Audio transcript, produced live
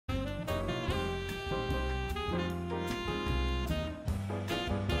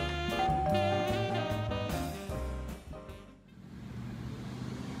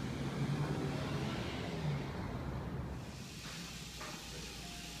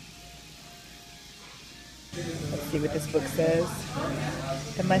Let's see what this book says.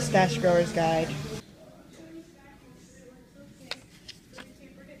 The Mustache Grower's Guide.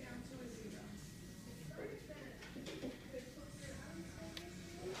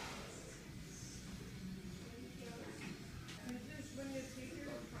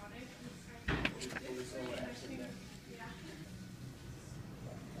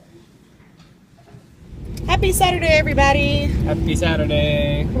 Happy Saturday, everybody! Happy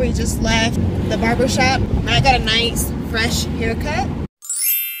Saturday! We just left the barber shop. I got a nice, fresh haircut.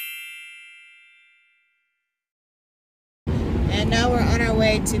 And now we're on our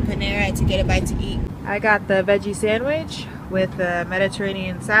way to Panera to get a bite to eat. I got the veggie sandwich with the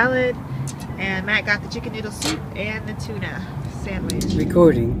Mediterranean salad, and Matt got the chicken noodle soup and the tuna sandwich.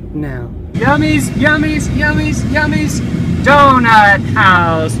 Recording now. Yummies, yummies, yummies, yummies! Donut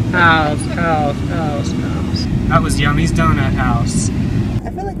house, house, house, house, house. That was Yummy's Donut House.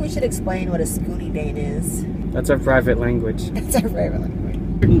 I feel like we should explain what a Scooty Dane is. That's our private language. It's our private language.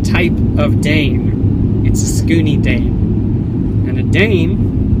 Certain type of Dane. It's a Scooty Dane. And a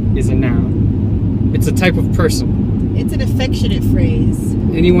Dane is a noun. It's a type of person. It's an affectionate phrase.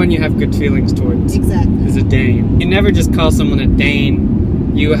 Anyone you have good feelings towards. Exactly. Is a Dane. You never just call someone a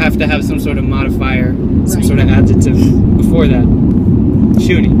Dane. You have to have some sort of modifier, some sort of adjective before that.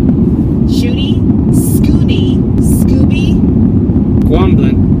 Shoonie. Shoonie, Scoony, Scooby,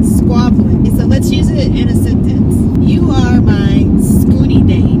 Gwamblin. Squabbling. So let's use it in a sentence. You are my Scoonie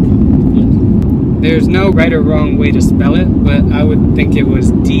Dane. There's no right or wrong way to spell it, but I would think it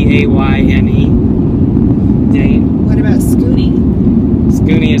was D-A-Y-N-E. Dane. What about Scoonie?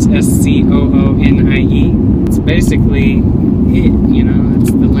 Scoonie is S-C-O-O-N-I-E. It's basically it, you know,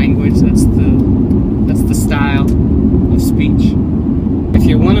 it's the language, that's the style of speech. If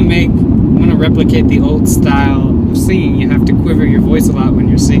you want to replicate the old style of singing, you have to quiver your voice a lot when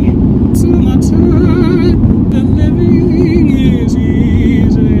you're singing. Summertime, the living is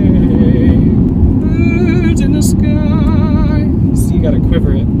easy. Birds in the sky. So you gotta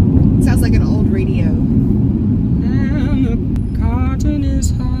quiver it. It sounds like an old radio. And the cotton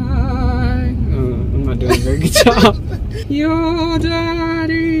is high. I'm not doing a very good job. Your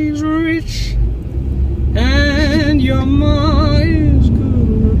daddy's rich and your ma is good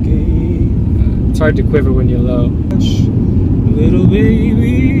looking. It's hard to quiver when you're low. Little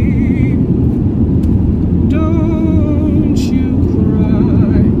baby, don't you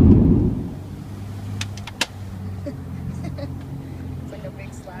cry. It's like a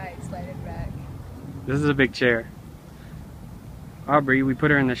big slide, sliding back. This is a big chair. Aubrey, we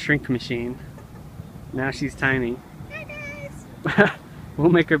put her in the shrink machine. Now she's tiny. Hi guys! We'll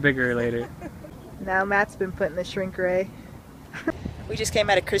make her bigger later. Now Matt's been put in the shrink ray. We just came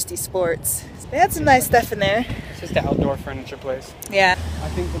out of Christie Sports. They had some nice stuff in there. It's just an outdoor furniture place. Yeah. I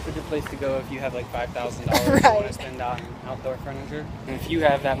think that's a good place to go if you have like $5,000 you want to spend on outdoor furniture. And if you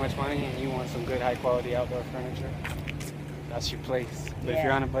have that much money and you want some good high quality outdoor furniture, that's your place. But if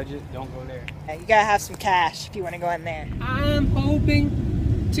you're on a budget, don't go there. Yeah, you gotta have some cash if you want to go in there. I'm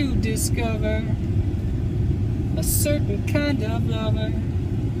hoping to discover a certain kind of lover,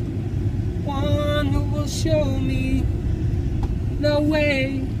 one who will show me the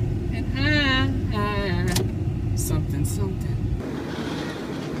way, and I something.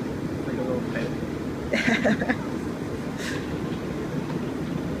 Like a little pet.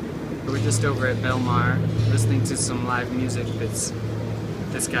 We're just over at Belmar, listening to some live music this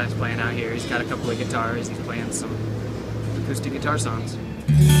guy's playing out here. He's got a couple of guitars. He's playing some acoustic guitar songs.